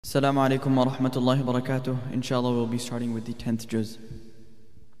Assalamu alaikum wa rahmatullahi wa barakatuh. Inshallah, we'll be starting with the 10th juz.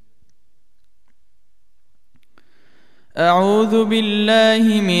 أعوذ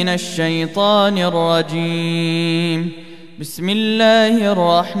بالله من الشيطان الرجيم. بسم الله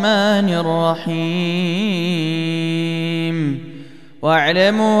الرحمن الرحيم.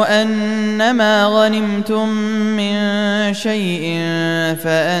 واعلموا أنما غنمتم من شيء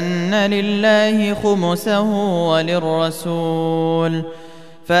فأن لله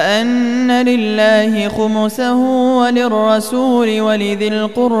خمسه وللرسول ولذي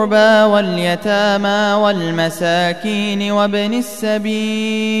القربى واليتامى والمساكين وابن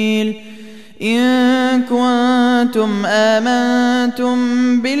السبيل إن كنتم آمنتم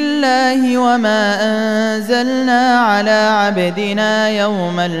بالله وما أنزلنا على عبدنا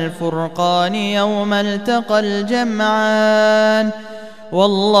يوم الفرقان يوم التقى الجمعان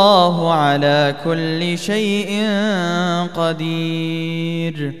والله على كل شيء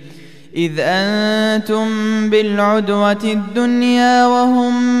قدير. إذ أنتم بالعدوة الدنيا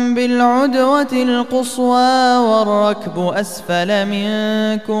وهم بالعدوة القصوى والركب أسفل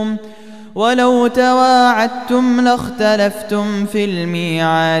منكم ولو تواعدتم لاختلفتم في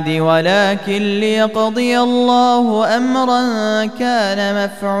الميعاد ولكن ليقضي الله أمرا كان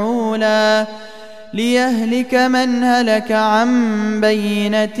مفعولا ليهلك من هلك عن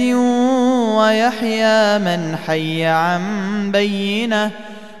بينة ويحيى من حي عن بينة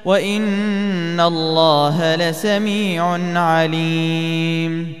وإن الله لسميع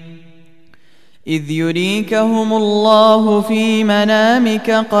عليم. إذ يريكهم الله في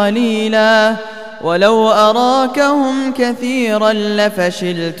منامك قليلا ولو أراكهم كثيرا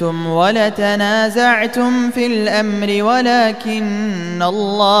لفشلتم ولتنازعتم في الأمر ولكن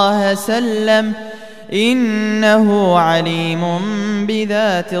الله سلم إنه عليم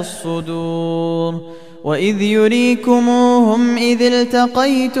بذات الصدور. وإذ يريكموهم إذ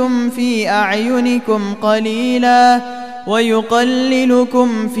التقيتم في أعينكم قليلا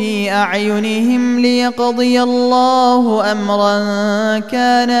ويقللكم في أعينهم ليقضي الله أمرا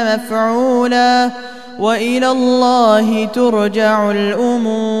كان مفعولا وإلى الله ترجع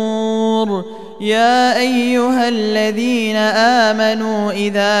الأمور. يا أيها الذين آمنوا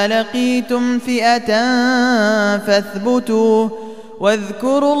إذا لقيتم فئة فاثبتوا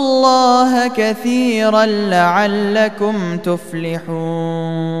واذكروا الله كثيرا لعلكم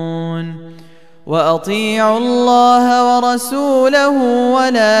تفلحون. وأطيعوا الله ورسوله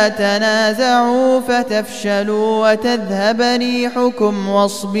ولا تنازعوا فتفشلوا وتذهب ريحكم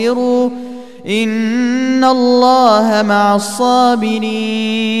واصبروا إن الله مع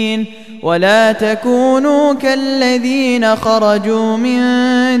الصابرين. ولا تكونوا كالذين خرجوا من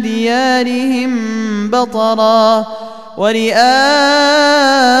ديارهم بطرا ورئاء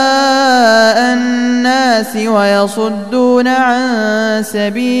الناس ويصدون عن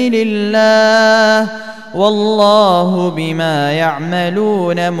سبيل الله والله بما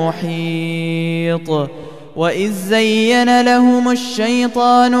يعملون محيط. وإذ زين لهم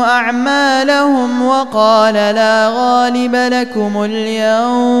الشيطان أعمالهم وقال لا غالب لكم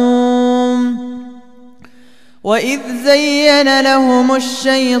اليوم وإذ زين لهم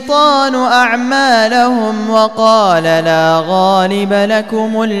الشيطان أعمالهم وقال لا غالب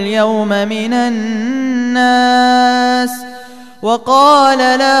لكم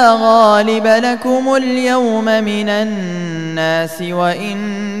اليوم من الناس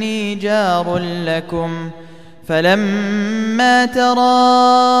وإني جار لكم فلما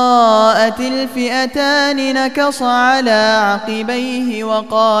تراءت الفئتان نكص على عقبيه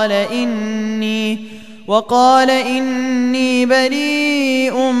وقال إني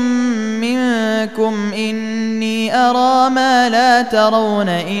بريء منكم إني أرى ما لا ترون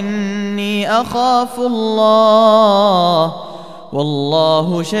إني أخاف الله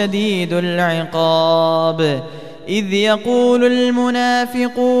والله شديد العقاب. إذ يقول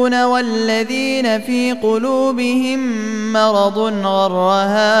المنافقون والذين في قلوبهم مرض غر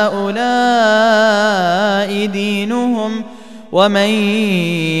هؤلاء دينهم ومن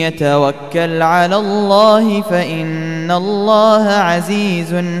يتوكل على الله فإن الله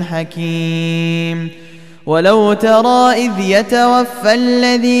عزيز حكيم. ولو ترى إذ يتوفى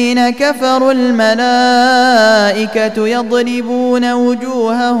الذين كفروا الملائكة يضربون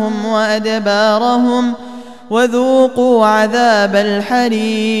وجوههم وأدبارهم وذوقوا عذاب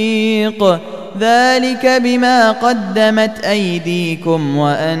الحريق ذلك بما قدمت أيديكم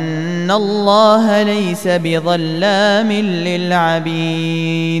وأن الله ليس بظلام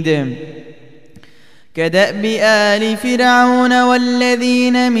للعبيد. كدأب آل فرعون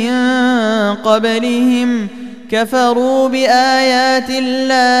والذين من قبلهم كفروا بآيات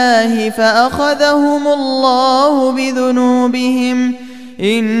الله فأخذهم الله بذنوبهم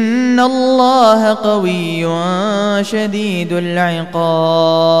إن الله قوي شديد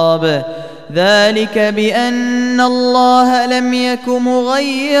العقاب. ذلك بأن الله لم يك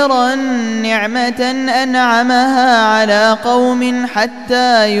مغيرا نعمة أنعمها على قوم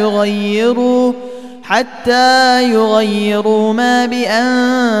حتى يغيروا ما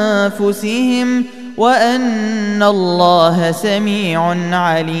بأنفسهم وأن الله سميع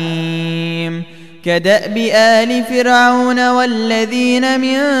عليم. كدأب آل فرعون والذين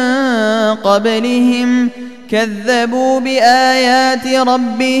من قبلهم كذبوا بآيات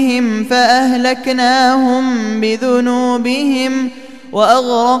ربهم فأهلكناهم بذنوبهم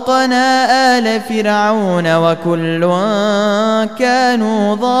وأغرقنا آل فرعون وكل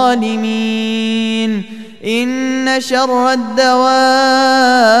كانوا ظالمين. إن شر الدواب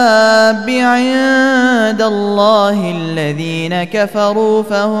عند الله الذين كفروا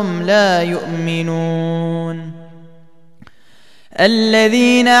فهم لا يؤمنون.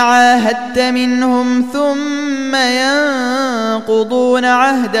 الذين عاهدت منهم ثم ينقضون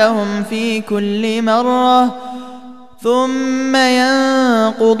عهدهم في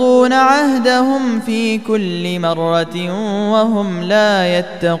كل مرة وهم لا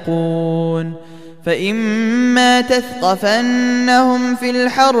يتقون. فإما تثقفنهم في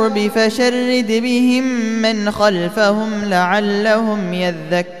الحرب فشرد بهم من خلفهم لعلهم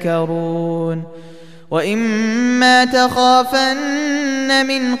يذكرون. وإما تخافن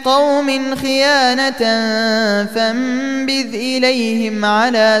من قوم خيانة فانبذ إليهم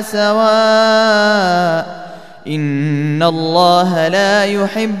على سواء إن الله لا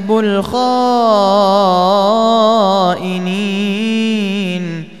يحب الخائنين.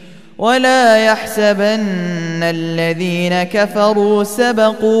 ولا يحسبن الذين كفروا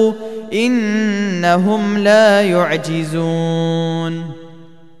سبقوا إنهم لا يعجزون.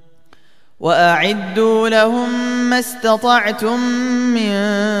 وأعدوا لهم ما استطعتم من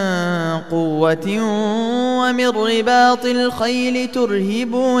قوة ومن رباط الخيل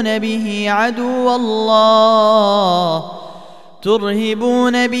ترهبون به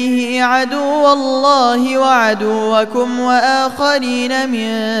عدو الله وعدوكم وآخرين من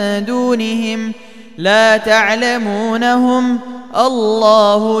دونهم لا تعلمونهم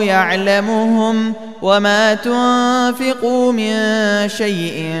الله يعلمهم. وما تنفقوا من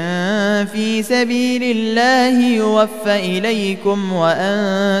شيء في سبيل الله يوفى إليكم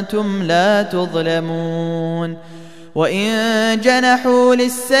وأنتم لا تظلمون. وإن جنحوا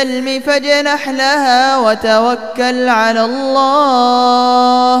للسلم فاجنح لها وتوكل على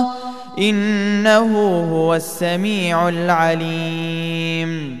الله إنه هو السميع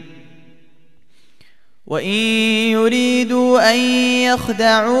العليم. وإن يريدوا أن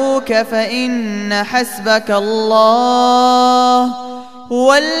يخدعوك فإن حسبك الله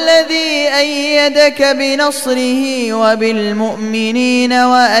هو الذي أيدك بنصره وبالمؤمنين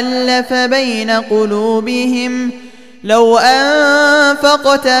وألف بين قلوبهم. لو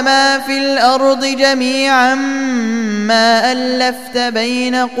أنفقت ما في الأرض جميعا ما ألفت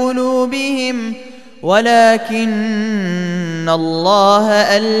بين قلوبهم ولكن الله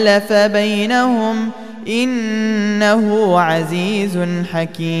ألف بينهم إنه عزيز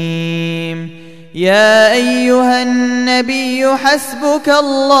حكيم. يا أيها النبي حسبك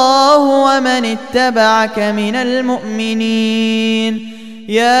الله ومن اتبعك من المؤمنين.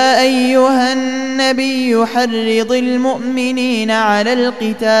 يا أيها النبي حرض المؤمنين على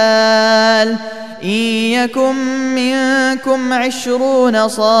القتال إن يكن منكم 20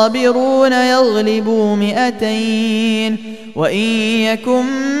 صابرون يغلبوا 200 وإن يكن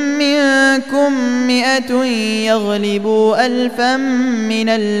منكم 100 يغلبوا 1000 من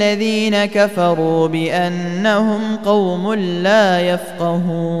الذين كفروا بأنهم قوم لا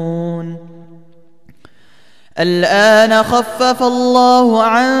يفقهون. الآن خفف الله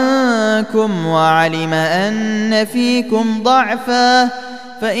عنكم وعلم أن فيكم ضعفا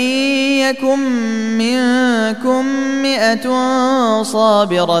فإن يكن منكم 100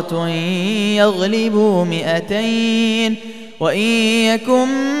 صابرة يغلبوا 200 وإن يكن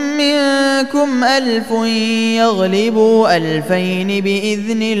منكم 1000 يغلبوا 2000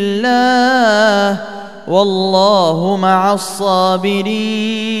 بإذن الله والله مع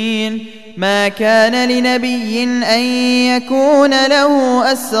الصابرين. ما كان لنبي أن يكون له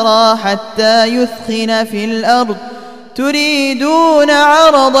أسرى حتى يثخن في الأرض تريدون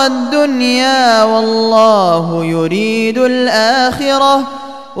عرض الدنيا والله يريد الآخرة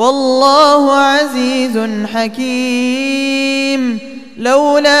والله عزيز حكيم.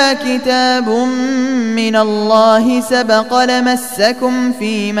 لولا كتاب من الله سبق لمسكم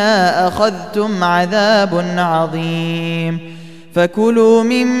فيما أخذتم عذاب عظيم. فكلوا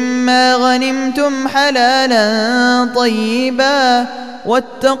مما غنمتم حلالا طيبا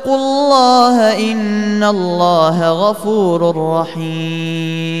واتقوا الله إن الله غفور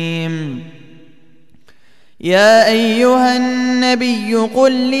رحيم. يا أيها النبي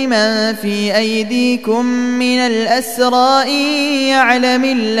قل لمن في أيديكم من الأسرى إن يعلم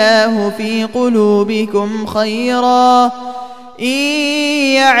الله في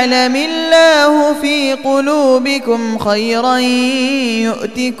قلوبكم خيرا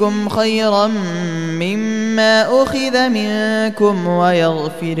يؤتكم خيرا مما أخذ منكم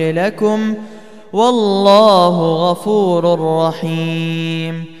ويغفر لكم والله غفور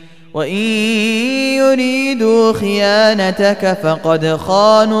رحيم. وإن يريدوا خيانتك فقد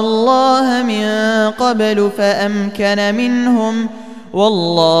خانوا الله من قبل فأمكن منهم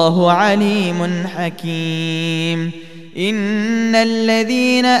والله عليم حكيم. إن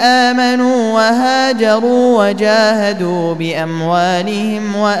الذين آمنوا وهاجروا وجاهدوا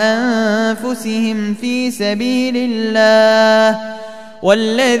بأموالهم وأنفسهم في سبيل الله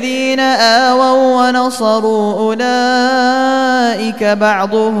والذين آووا ونصروا أولئك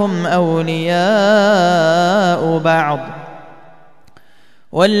بعضهم أولياء بعض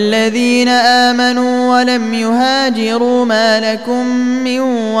والذين آمنوا ولم يهاجروا ما لكم من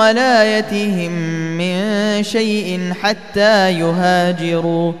ولايتهم من شيء حتى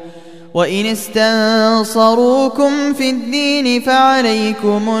يهاجروا وإن استنصروكم في الدين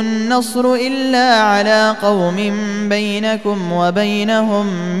فعليكم النصر إلا على قوم بينكم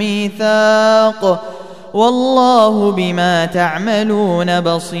وبينهم ميثاق والله بما تعملون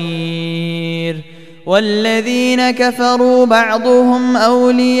بصير. والذين كفروا بعضهم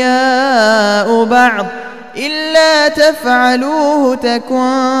أولياء بعض إلا تفعلوه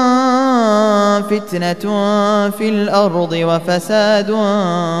تكن فتنة في الأرض وفساد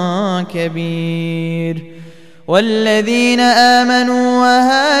كبير. والذين آمنوا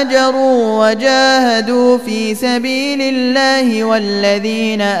وهاجروا وجاهدوا في سبيل الله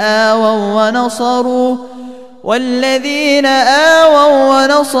والذين آووا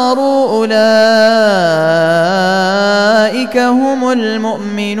ونصروا أولئك هم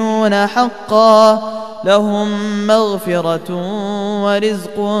المؤمنون حقا لهم مغفرة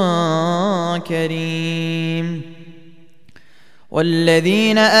ورزق كريم.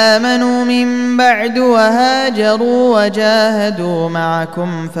 والذين آمنوا من بعد وهاجروا وجاهدوا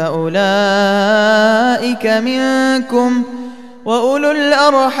معكم فأولئك منكم وأولو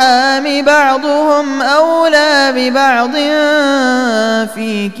الأرحام بعضهم أولى ببعض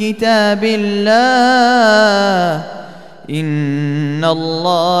في كتاب الله إن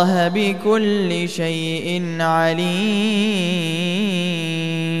الله بكل شيء عليم.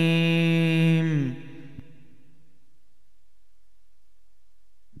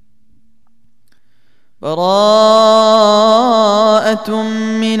 براءة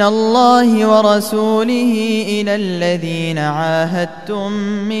من الله ورسوله إلى الذين عاهدتم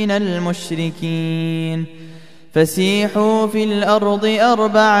من المشركين فسيحوا في الأرض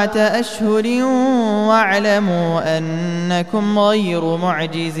 4 أشهر واعلموا أنكم غير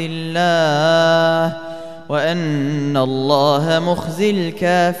معجز الله وأن الله مخزي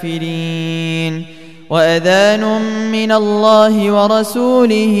الكافرين. وأذان من الله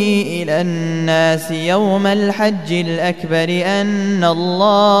ورسوله إلى الناس يوم الحج الأكبر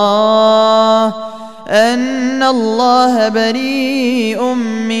أن الله بريء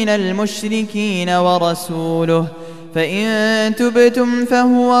من المشركين ورسوله فإن تبتم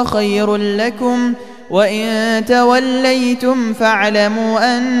فهو خير لكم وإن توليتم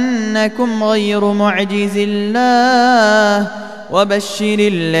فاعلموا أنكم غير معجز الله وبشر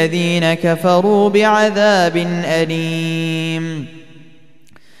الذين كفروا بعذاب أليم.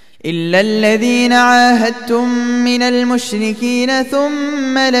 إلا الذين عاهدتم من المشركين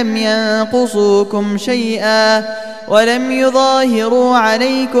ثم لم ينقصوكم شيئا ولم يظاهروا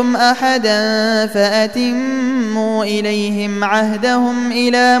عليكم أحدا فأتموا إليهم عهدهم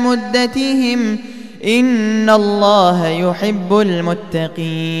إلى مدتهم إن الله يحب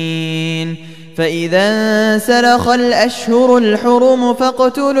المتقين. فإذا انسلخ الأشهر الحرم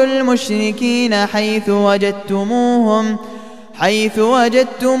فاقتلوا المشركين حيث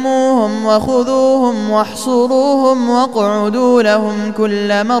وجدتموهم وخذوهم واحصروهم واقعدوا لهم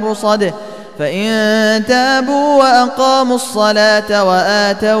كل مرصد فإن تابوا وأقاموا الصلاة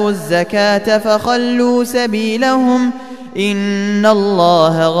وآتوا الزكاة فخلوا سبيلهم إن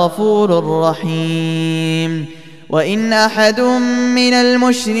الله غفور رحيم. وإن أحد من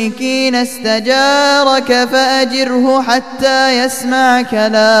المشركين استجارك فأجره حتى يسمع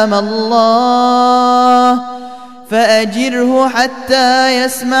كلام الله فأجره حتى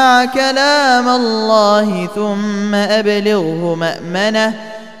يسمع كلام الله ثم أبلغه مأمنه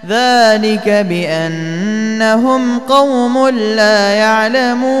ذلك بأنهم قوم لا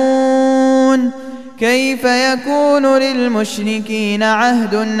يعلمون كيف يكون للمشركين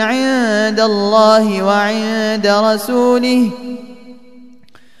عهد عند الله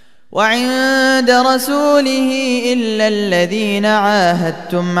وعند رسوله إلا الذين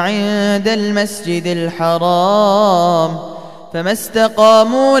عاهدتم عند المسجد الحرام فما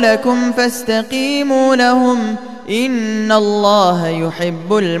استقاموا لكم فاستقيموا لهم إن الله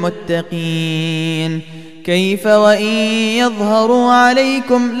يحب المتقين كيف وإن يظهروا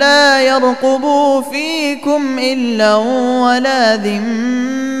عليكم لا يرقبوا فيكم إلا ولا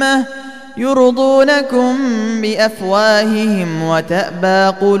ذمة يرضونكم بأفواههم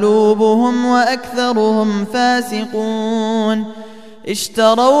وتأبى قلوبهم وأكثرهم فاسقون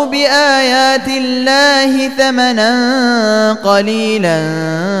اشتروا بآيات الله ثمنا قليلا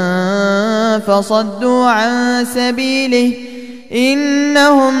فصدوا عن سبيله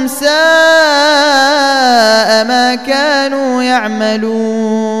إنهم ساء ما كانوا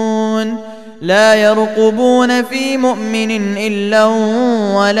يعملون لا يرقبون في مؤمن إلا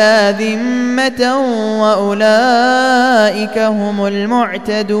ولا ذمة وأولئك هم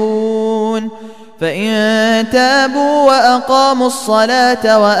المعتدون فإن تابوا وأقاموا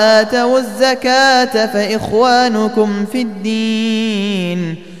الصلاة وآتوا الزكاة فإخوانكم في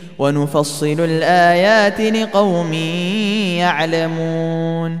الدين ونفصل الآيات لقوم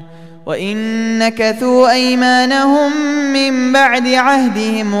يعلمون وإن نكثوا أيمانهم من بعد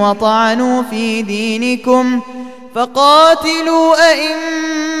عهدهم وطعنوا في دينكم فقاتلوا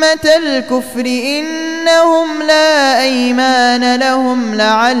أئمة الكفر إنهم لا أيمان لهم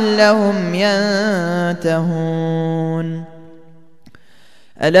لعلهم ينتهون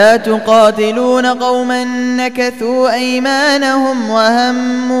ألا تقاتلون قوما نكثوا أيمانهم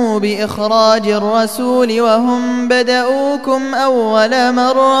وهموا بإخراج الرسول وهم بدؤوكم أول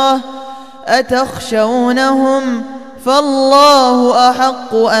مرة أتخشونهم فالله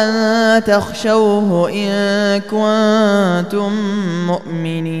أحق أن تخشوه إن كنتم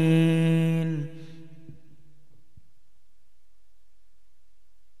مؤمنين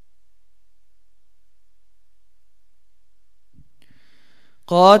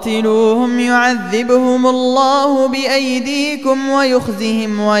قاتلوهم يعذبهم الله بأيديكم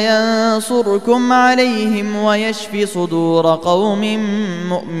ويخزهم وينصركم عليهم ويشف صدور قوم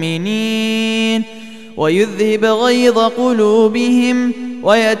مؤمنين ويذهب غيظ قلوبهم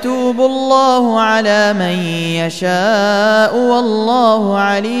ويتوب الله على من يشاء والله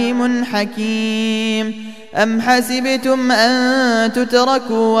عليم حكيم أم حسبتم أن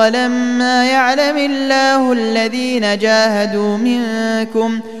تتركوا ولما يعلم الله الذين جاهدوا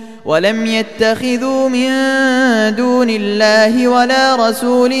منكم ولم يتخذوا من دون الله ولا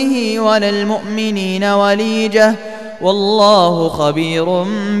رسوله ولا المؤمنين وليجة والله خبير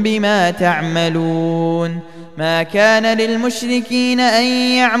بما تعملون ما كان للمشركين أن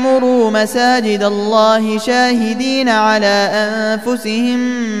يعمروا مساجد الله شاهدين على أنفسهم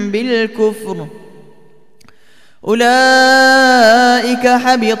بالكفر أولئك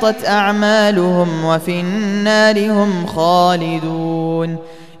حبطت أعمالهم وفي النار هم خالدون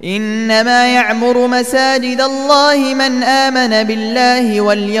إنما يعمر مساجد الله من آمن بالله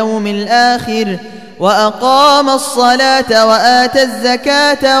واليوم الآخر وأقام الصلاة وآتى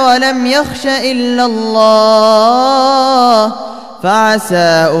الزكاة ولم يخش إلا الله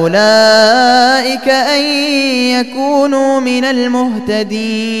فعسى أولئك أن يكونوا من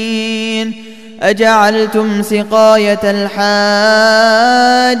المهتدين أجعلتم سقاية الحاج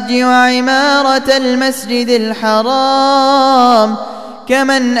وعمارة المسجد الحرام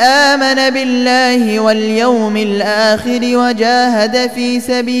كمن آمن بالله واليوم الآخر وجاهد في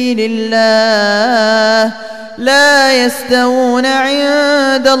سبيل الله لا يستوون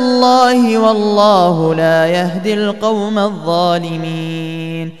عند الله والله لا يهدي القوم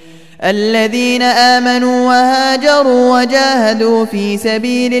الظالمين الذين آمنوا وهاجروا وجاهدوا في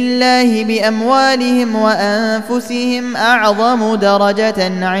سبيل الله بأموالهم وأنفسهم أعظم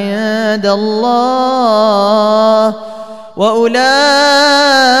درجة عند الله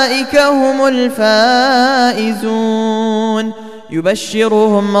وأولئك هم الفائزون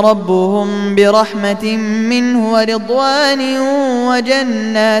يبشرهم ربهم برحمة منه ورضوان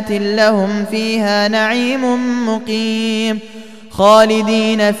وجنات لهم فيها نعيم مقيم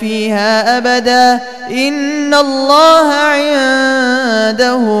خالدين فيها أبدا إن الله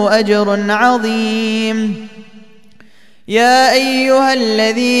عنده أجر عظيم يا أيها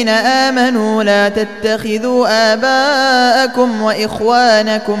الذين آمنوا لا تتخذوا آباءكم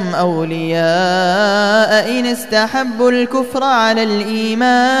وإخوانكم أولياء إن استحبوا الكفر على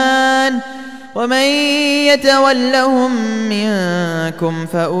الإيمان ومن يتولهم منكم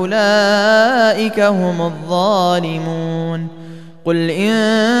فأولئك هم الظالمون قل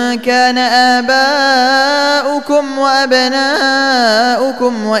إن كان آباؤكم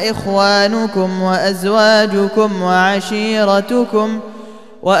وأبناؤكم وإخوانكم وأزواجكم وعشيرتكم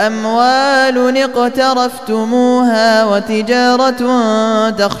وأموال اقترفتموها وتجارة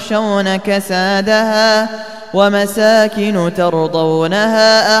تخشون كسادها ومساكن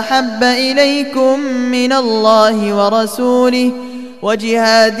ترضونها أحب إليكم من الله ورسوله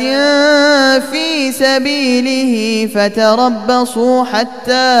وجهاد في سبيله فتربصوا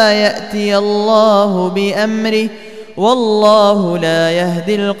حتى يأتي الله بأمره والله لا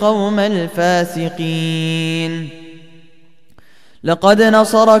يهدي القوم الفاسقين لقد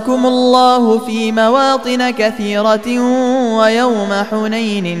نصركم الله في مواطن كثيرة ويوم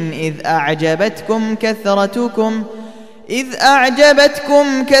حنين إذ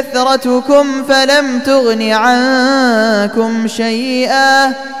أعجبتكم كثرتكم فلم تغن عنكم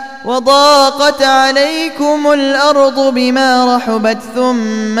شيئا وضاقت عليكم الأرض بما رحبت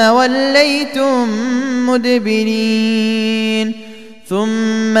ثم وليتم مدبرين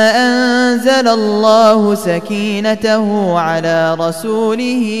ثم أنزل الله سكينته على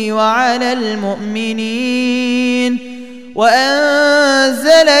رسوله وعلى المؤمنين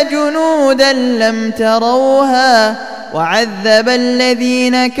وأنزل جنودا لم تروها وعذب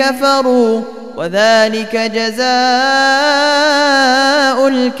الذين كفروا وذلك جزاء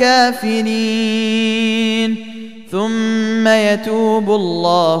الكافرين ثم يتوب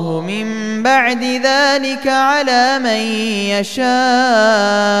الله من بعد ذلك على من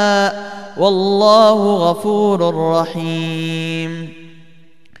يشاء والله غفور رحيم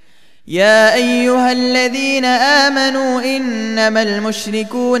يا أيها الذين آمنوا إنما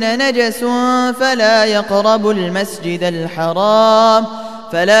المشركون نجس فلا يقربوا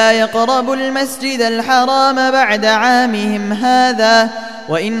المسجد الحرام بعد عامهم هذا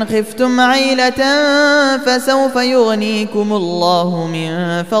وإن خفتم عيلة فسوف يغنيكم الله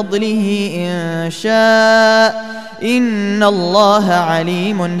من فضله إن شاء إن الله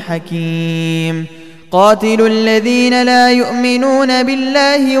عليم حكيم قاتلوا الذين لا يؤمنون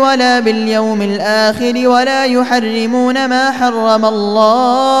بالله ولا باليوم الآخر ولا يحرمون ما حرم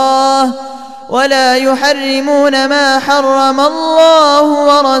الله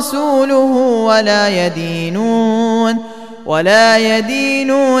ورسوله ولا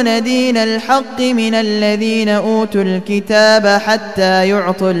يدينون دين الحق من الذين أوتوا الكتاب حتى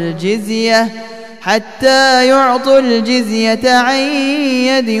يعطوا الجزية عن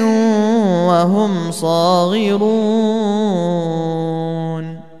يد وهم صاغرون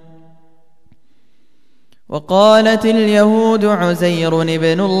وقالت اليهود عزير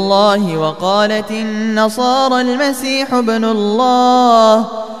ابن الله وقالت النصارى المسيح ابن الله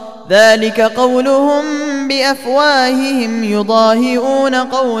ذلك قولهم بأفواههم يضاهئون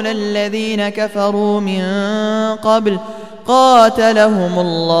قول الذين كفروا من قبل قاتلهم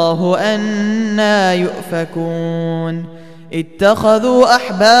الله أنى يؤفكون اتخذوا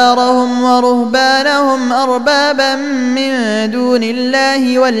أحبارهم ورهبانهم أربابا من دون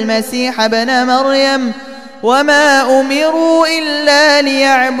الله والمسيح ابن مريم وما أمروا إلا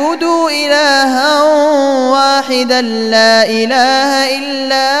ليعبدوا إلها واحدا لا إله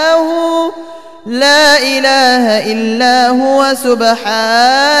إلا هو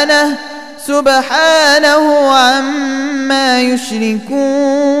سبحانه عما يشركون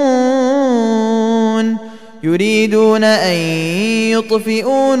يريدون أن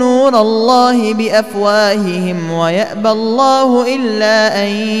يطفئوا نور الله بأفواههم ويأبى الله إلا أن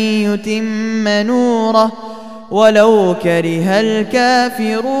يتم نوره ولو كره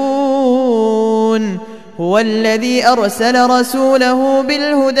الكافرون هو الذي أرسل رسوله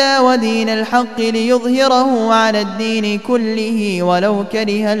بالهدى ودين الحق ليظهره على الدين كله ولو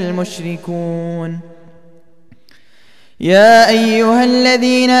كره المشركون يا أيها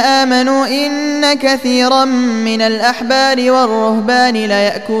الذين آمنوا إن كثيرا من الأحبار والرهبان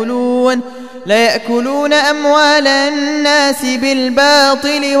ليأكلون أموال الناس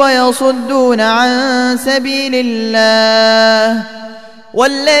بالباطل ويصدون عن سبيل الله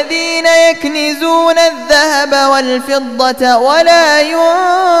والذين يكنزون الذهب والفضة ولا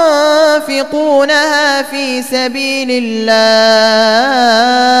ينفقونها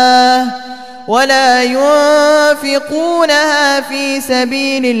في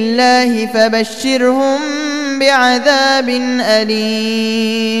سبيل الله فبشرهم بعذاب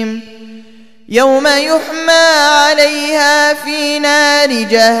أليم يوم يحمى عليها في نار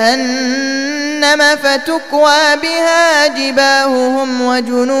جهنم فتكوى بها جباههم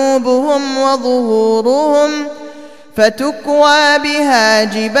وجنوبهم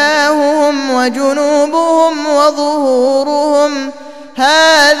وظهورهم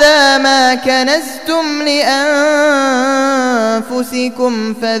هذا ما كنزتم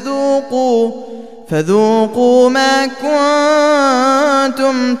لأنفسكم فذوقوا ما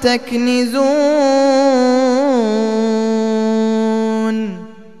كنتم تكنزون.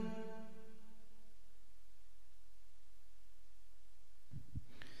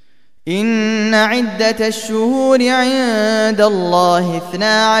 إن عدة الشهور عند الله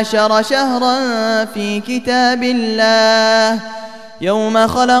 12 شهرا في كتاب الله يوم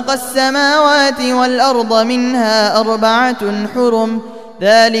خلق السماوات والأرض منها 4 حرم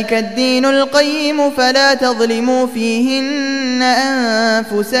ذلك الدين القيم فلا تظلموا فيهن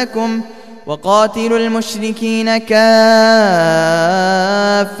أنفسكم وقاتلوا المشركين كافة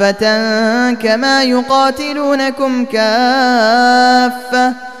كما يقاتلونكم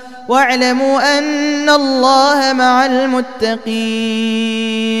كافة واعلموا أن الله مع المتقين.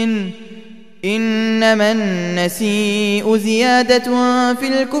 إنما النسيء زيادة في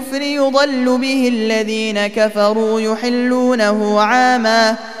الكفر يضل به الذين كفروا يحلونه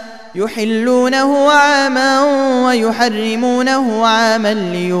عاما ويحرمونه عاما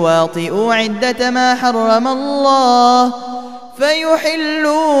ليواطئوا عدة ما حرم الله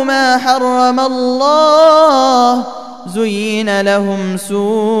فيحلوا ما حرم الله زين لهم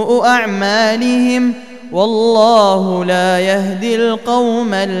سوء أعمالهم والله لا يهدي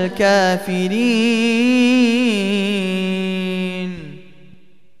القوم الكافرين.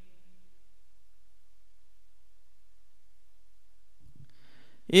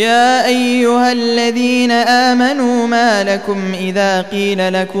 يا أيها الذين آمنوا ما لكم إذا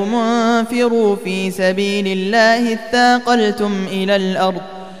قيل لكم انفروا في سبيل الله اثاقلتم إلى الأرض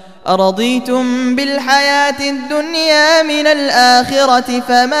أرضيتم بالحياة الدنيا من الآخرة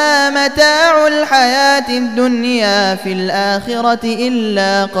فما متاع الحياة الدنيا في الآخرة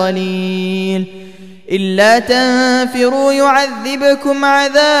إلا قليل. إلا تنفروا يعذبكم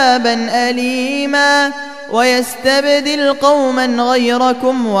عذابا أليما ويستبدل قوما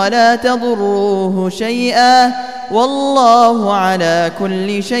غيركم ولا تضروه شيئا والله على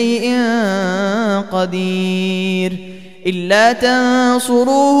كل شيء قدير. إلا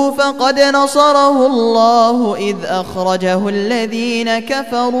تنصروه فقد نصره الله إذ أخرجه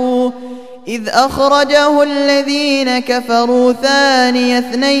الذين كفروا ثاني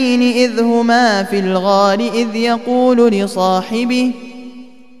اثنين إذ هما في الغار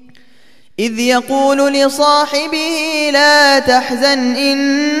إذ يقول لصاحبه لا تحزن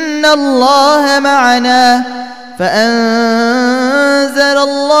إن الله معنا فأنزل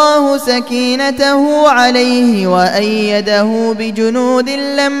الله سكينته عليه وأيده بجنود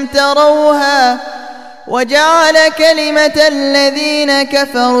لم تروها وجعل كلمة الذين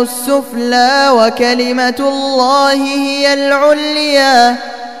كفروا السفلى وكلمة الله هي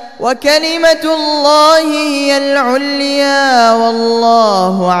العليا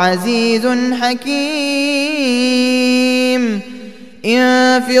والله عزيز حكيم.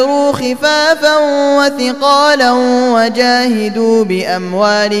 انفروا خفافا وثقالا وجاهدوا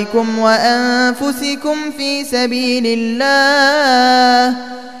بأموالكم وأنفسكم في سبيل الله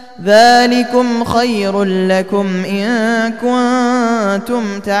ذلكم خير لكم إن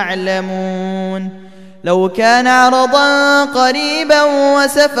كنتم تعلمون. لو كان عرضا قريبا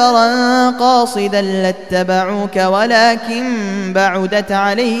وسفرا قاصدا لاتبعوك ولكن بعدت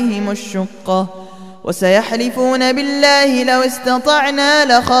عليهم الشقة وسيحلفون بالله لو استطعنا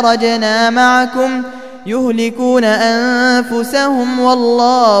لخرجنا معكم يهلكون أنفسهم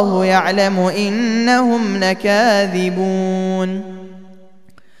والله يعلم إنهم لكاذبون.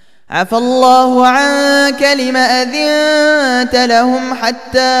 عفى الله عنك لم أذنت لهم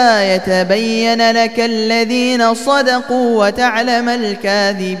حتى يتبين لك الذين صدقوا وتعلم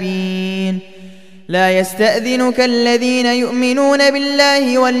الكاذبين. لا يستأذنك الذين يؤمنون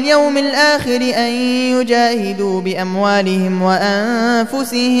بالله واليوم الآخر أن يجاهدوا بأموالهم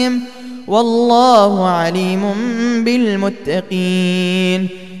وأنفسهم والله عليم بالمتقين.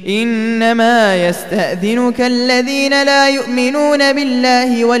 إنما يستأذنك الذين لا يؤمنون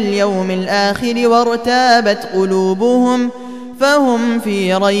بالله واليوم الآخر وارتابت قلوبهم فهم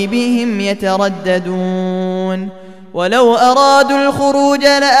في ريبهم يترددون. ولو أرادوا الخروج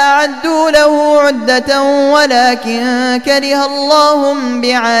لأعدوا له عدة ولكن كره الله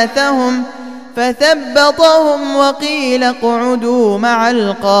بعاثهم فثبطهم وقيل اقعدوا مع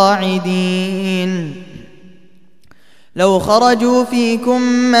القاعدين. لو خرجوا فيكم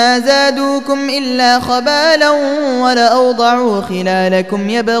ما زادوكم إلا خبالا ولأوضعوا خلالكم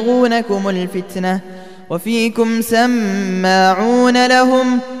يبغونكم الفتنة وفيكم سماعون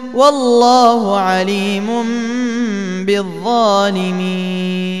لهم والله عليم بالظالمين.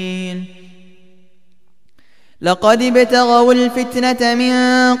 لقد ابتغوا الفتنة من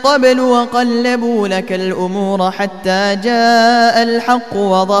قبل وقلبوا لك الأمور حتى جاء الحق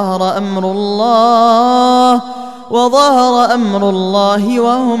وظهر أمر الله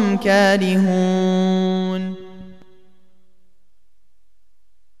وهم كارهون.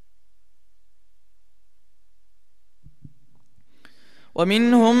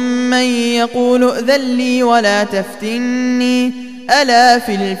 ومنهم من يقول ائذن لي ولا تفتني ألا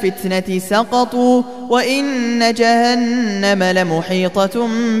في الفتنة سقطوا وإن جهنم لمحيطة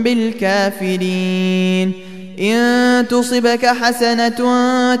بالكافرين. إن تصبك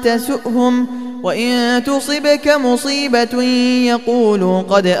حسنة تسؤهم وإن تصبك مصيبة يقولوا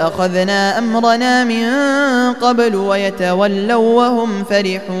قد أخذنا أمرنا من قبل ويتولوا وهم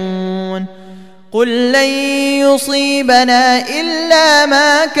فرحون. قل لن يصيبنا إلا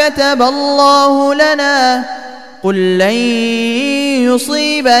ما كتب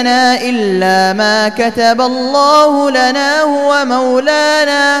الله لنا هو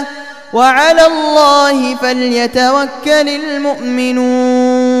مولانا وعلى الله فليتوكل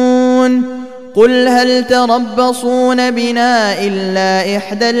المؤمنون. قل هل تربصون بنا إلا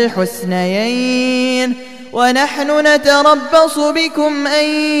إحدى الحسنيين ونحن نتربص بكم أن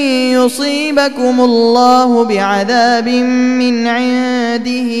يصيبكم الله بعذاب من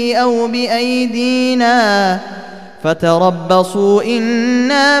عنده أو بأيدينا فتربصوا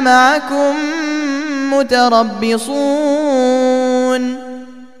إنا معكم متربصون.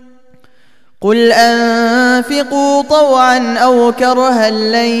 قل أنفقوا طوعا أو كرها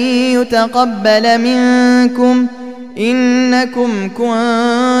لن يتقبل منكم إنكم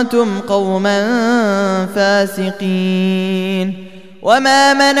كنتم قوما فاسقين.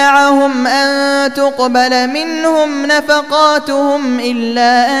 وما منعهم أن تقبل منهم نفقاتهم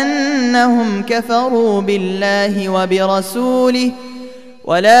إلا أنهم كفروا بالله وبرسوله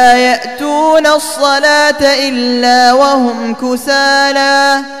ولا يأتون الصلاة إلا وهم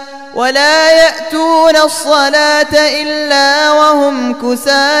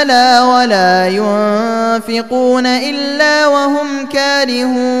كسالى ولا ينفقون إلا وهم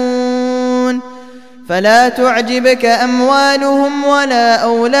كارهون. فلا تعجبك أموالهم ولا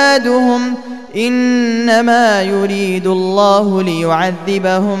أولادهم إنما يريد الله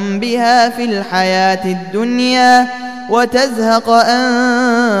ليعذبهم بها في الحياة الدنيا وتزهق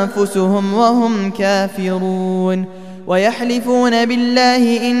أنفسهم وهم كافرون. ويحلفون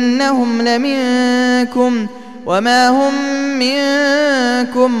بالله إنهم لمنكم وما هم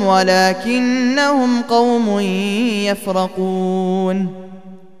منكم ولكنهم قوم يفرقون.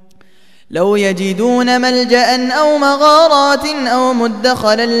 لو يجدون ملجأ أو مغارات أو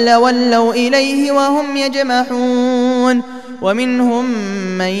مدخلا لولوا إليه وهم يجمحون. ومنهم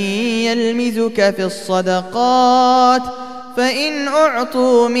من يلمزك في الصدقات فإن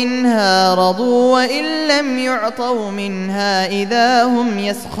أعطوا منها رضوا وإن لم يعطوا منها إذا هم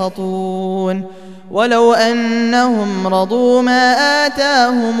يسخطون. ولو أنهم رضوا ما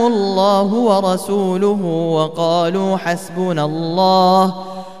آتاهم الله ورسوله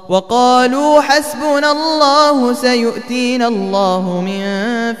وقالوا حسبنا الله سيؤتينا الله من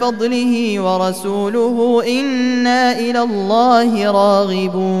فضله ورسوله إنا إلى الله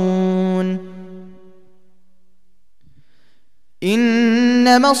راغبون.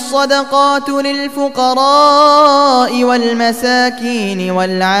 إنما الصدقات للفقراء والمساكين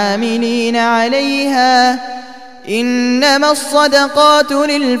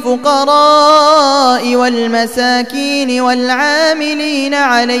والعاملين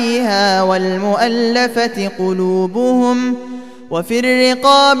عليها والمؤلفة قلوبهم وفي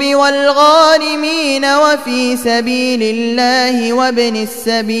الرقاب والغارمين وفي سبيل الله وابن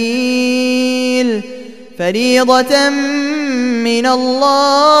السبيل فريضة من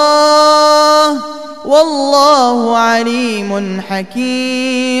الله والله عليم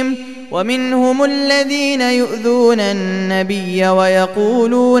حكيم. ومنهم الذين يؤذون النبي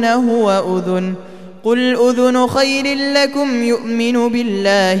ويقولون هو أذن قل أذن خير لكم يؤمن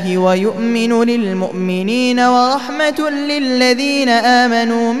بالله ويؤمن للمؤمنين ورحمة للذين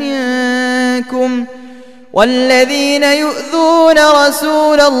آمنوا منكم والذين يؤذون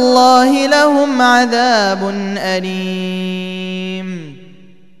رسول الله لهم عذاب أليم.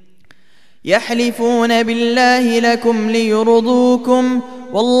 يحلفون بالله لكم ليرضوكم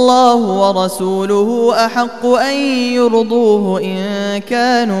والله ورسوله أحق أن يرضوه إن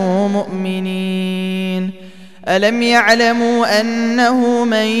كانوا مؤمنين. ألم يعلموا أنه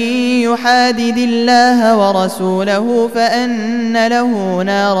من يحادد الله ورسوله فأن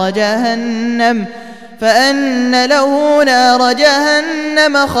له نار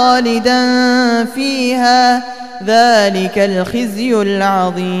جهنم خالدا فيها ذلك الخزي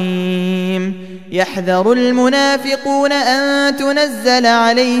العظيم. يحذر المنافقون أن تنزل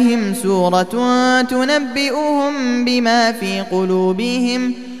عليهم سورة تنبئهم بما في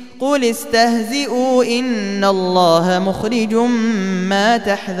قلوبهم قل استهزئوا إن الله مخرج ما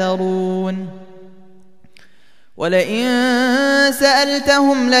تحذرون. ولئن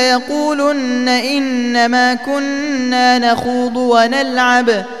سألتهم ليقولن إنما كنا نخوض ونلعب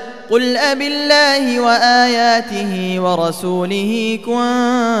قل أبالله وآياته ورسوله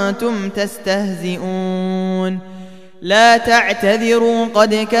كنتم تستهزئون. لا تعتذروا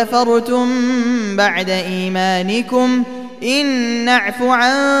قد كفرتم بعد إيمانكم إن نعف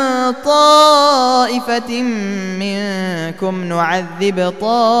عن طائفة منكم نعذب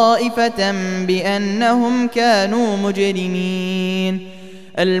طائفة بأنهم كانوا مجرمين.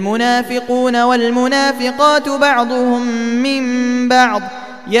 المنافقون والمنافقات بعضهم من بعض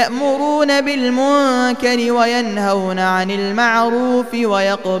يأمرون بالمنكر وينهون عن المعروف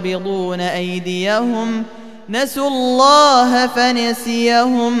ويقبضون أيديهم نسوا الله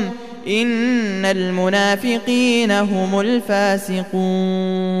فنسيهم إن المنافقين هم الفاسقون.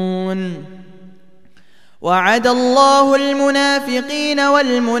 وعد الله المنافقين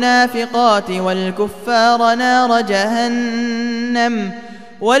والمنافقات والكفار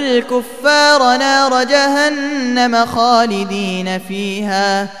نار جهنم خالدين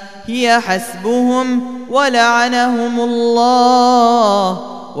فيها هي حسبهم ولعنهم الله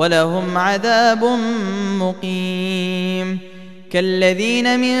ولهم عذاب مقيم.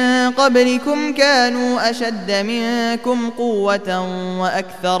 كالذين من قبلكم كانوا أشد منكم قوة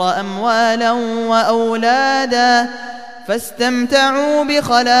وأكثر أموالا وأولادا فاستمتعوا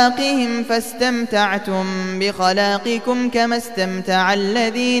بخلاقهم فاستمتعتم بخلاقكم كما استمتع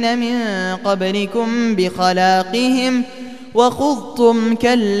الذين من قبلكم بخلاقهم وخضتم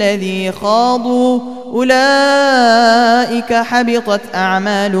كالذي خاضوا أولئك حبطت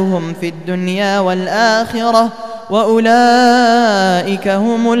أعمالهم في الدنيا والآخرة وأولئك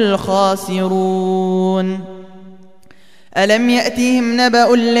هم الخاسرون. ألم يأتهم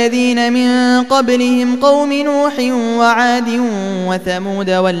نبأ الذين من قبلهم قوم نوح وعاد وثمود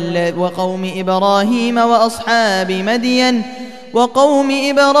وقوم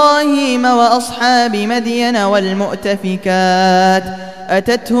إبراهيم وأصحاب مدين والمؤتفكات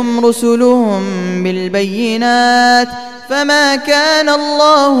أتتهم رسلهم بالبينات فما كان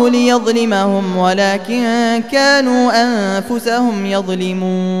الله ليظلمهم ولكن كانوا أنفسهم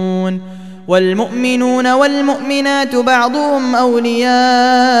يظلمون. والمؤمنون والمؤمنات بعضهم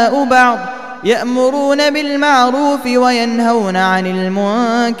أولياء بعض يأمرون بالمعروف وينهون عن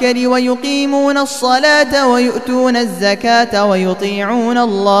المنكر ويقيمون الصلاة ويؤتون الزكاة ويطيعون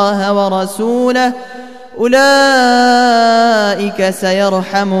الله ورسوله أولئك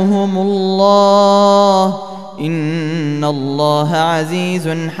سيرحمهم الله إن الله عزيز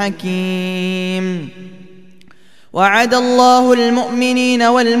حكيم. وعد الله المؤمنين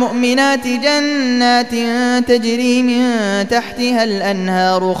والمؤمنات جنات تجري من تحتها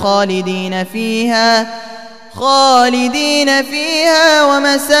الأنهار خالدين فيها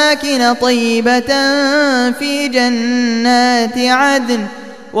ومساكن طيبة في جنات عدن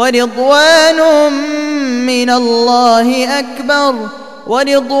ورضوان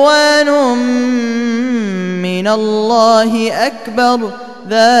من الله أكبر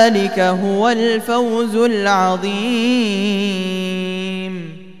ذلك هو الفوز العظيم.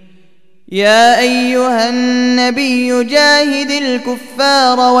 يا أيها النبي جاهد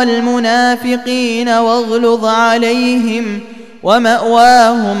الكفار والمنافقين واغلظ عليهم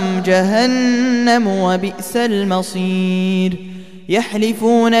ومأواهم جهنم وبئس المصير.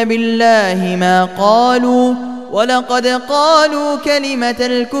 يحلفون بالله ما قالوا ولقد قالوا كلمة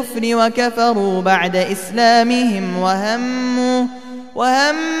الكفر وكفروا بعد إسلامهم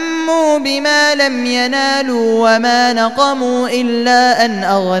وهموا بما لم ينالوا وما نقموا إلا أن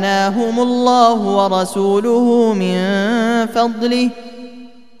أغناهم الله ورسوله من فضله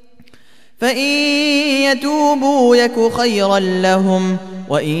فإن يتوبوا يك خيرا لهم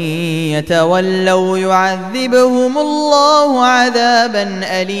وإن يتولوا يعذبهم الله عذابا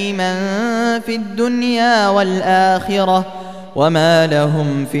أليما في الدنيا والآخرة وما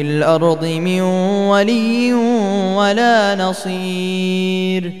لهم في الأرض من ولي ولا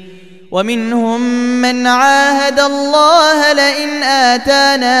نصير. ومنهم من عاهد الله لئن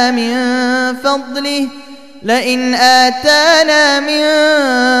آتانا من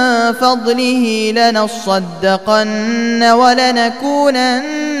فضله لنصدقن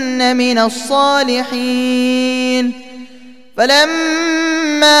ولنكونن من الصالحين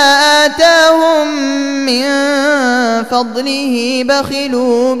فلما آتاهم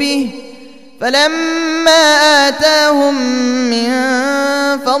من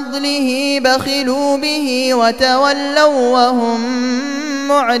فضله بخلوا به وتولوا وهم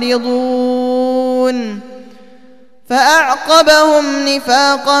معرضون فأعقبهم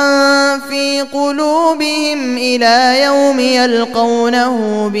نفاقا في قلوبهم إلى يوم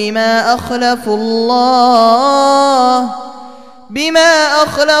يلقونه بما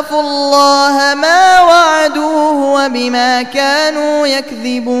أخلفوا الله ما وعدوه وبما كانوا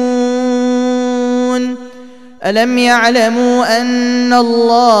يكذبون ألم يعلموا أن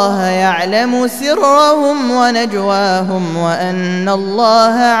الله يعلم سرهم ونجواهم وأن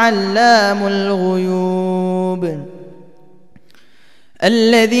الله علام الغيوب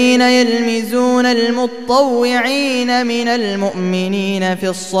الذين يلمزون المطوعين من المؤمنين في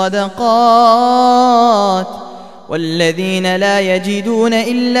الصدقات والذين لا يجدون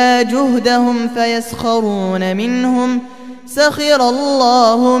إلا جهدهم فيسخرون منهم سخر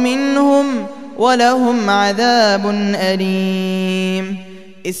الله منهم ولهم عذاب أليم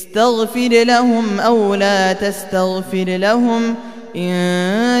استغفر لهم أو لا تستغفر لهم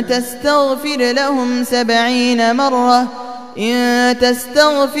إن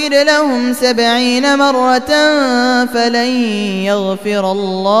تستغفر لهم 70 مرة فلن يغفر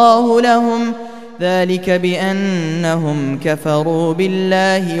الله لهم ذلك بأنهم كفروا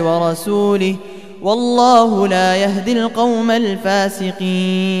بالله ورسوله والله لا يهدي القوم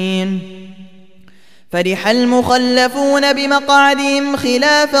الفاسقين فرح المخلفون بمقعدهم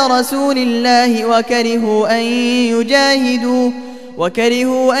خلاف رسول الله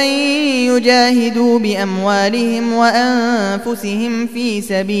وكرهوا أن يجاهدوا بأموالهم وأنفسهم في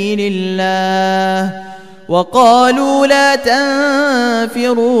سبيل الله وقالوا لا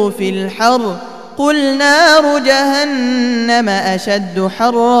تنفروا في الحر قل نار جهنم أشد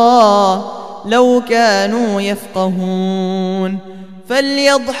حرا لو كانوا يفقهون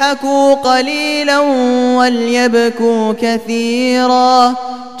فليضحكوا قليلا وليبكوا كثيرا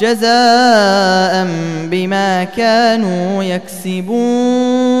جزاء بما كانوا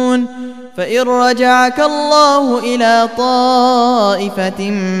يكسبون فإن رجعك الله إلى طائفة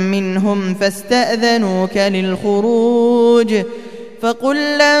منهم فاستأذنوك للخروج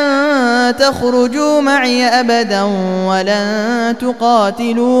فقل لن تخرجوا معي أبدا ولن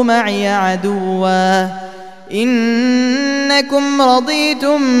تقاتلوا معي عدوا إنكم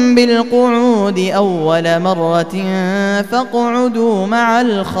رضيتم بالقعود أول مرة فاقعدوا مع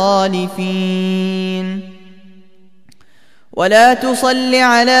الخالفين ولا تصل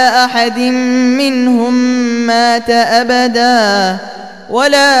على أحد منهم مات أبدا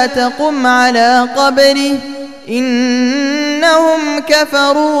ولا تقم على قبره إنهم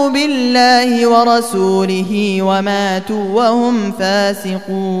كفروا بالله ورسوله وماتوا وهم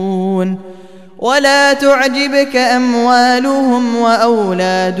فاسقون ولا تعجبك أموالهم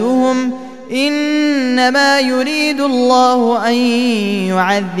وأولادهم إنما يريد الله أن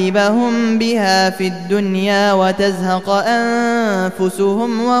يعذبهم بها في الدنيا وتزهق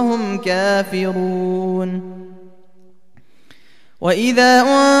أنفسهم وهم كافرون وإذا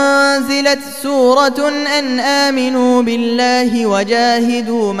أنزلت سورة أن آمنوا بالله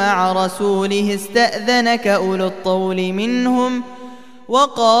وجاهدوا مع رسوله استأذنك أولو الطول منهم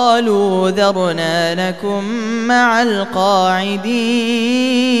وقالوا ذرنا لكم مع القاعدين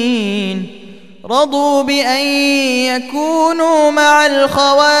رضوا بأن يكونوا مع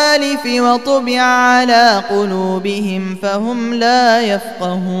الخوالف وطبع على قلوبهم فهم لا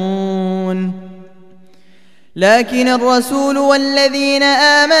يفقهون لكن الرسول والذين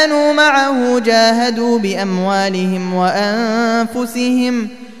آمنوا معه جاهدوا بأموالهم وأنفسهم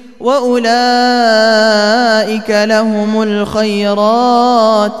وأولئك لهم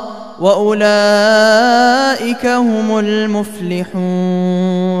الخيرات وأولئك هم المفلحون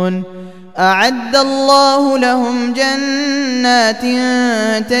أعد الله لهم جنات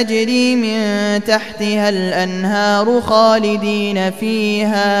تجري من تحتها الأنهار خالدين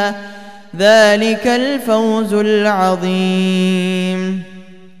فيها ذلك الفوز العظيم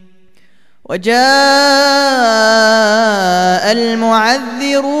وجاء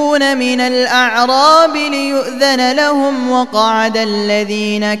المعذرون من الأعراب ليؤذن لهم وقعد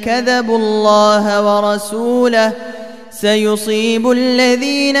الذين كذبوا الله ورسوله سيصيب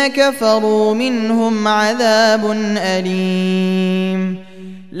الذين كفروا منهم عذاب أليم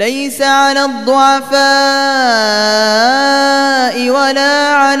ليس على الضعفاء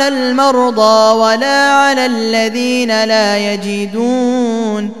ولا على المرضى ولا على الذين لا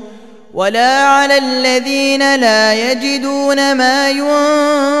يجدون ولا على الذين لا يجدون ما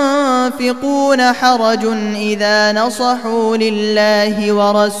ينفقون حرج إذا نصحوا لله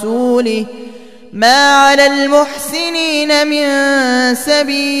ورسوله ما على المحسنين من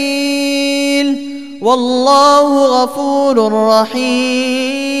سبيل والله غفور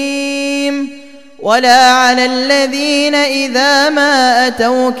رحيم. ولا على الذين إذا ما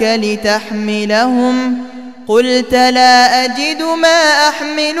أتوك لتحملهم قلت لا أجد ما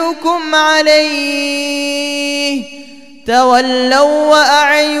أحملكم عليه تولوا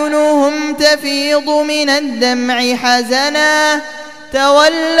وأعينهم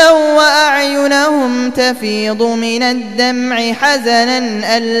تفيض من الدمع حزنا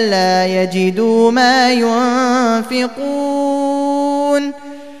ألا يجدوا ما ينفقون.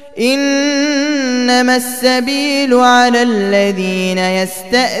 إنما السبيل على الذين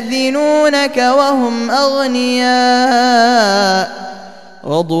يستأذنونك وهم أغنياء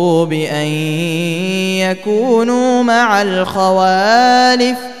رضوا بأن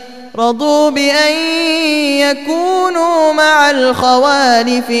يكونوا مع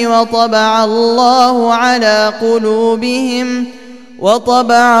الخوالف وطبع الله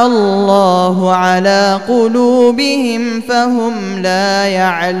على قلوبهم فهم لا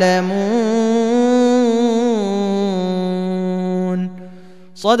يعلمون.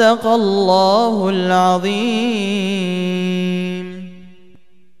 صدق الله العظيم.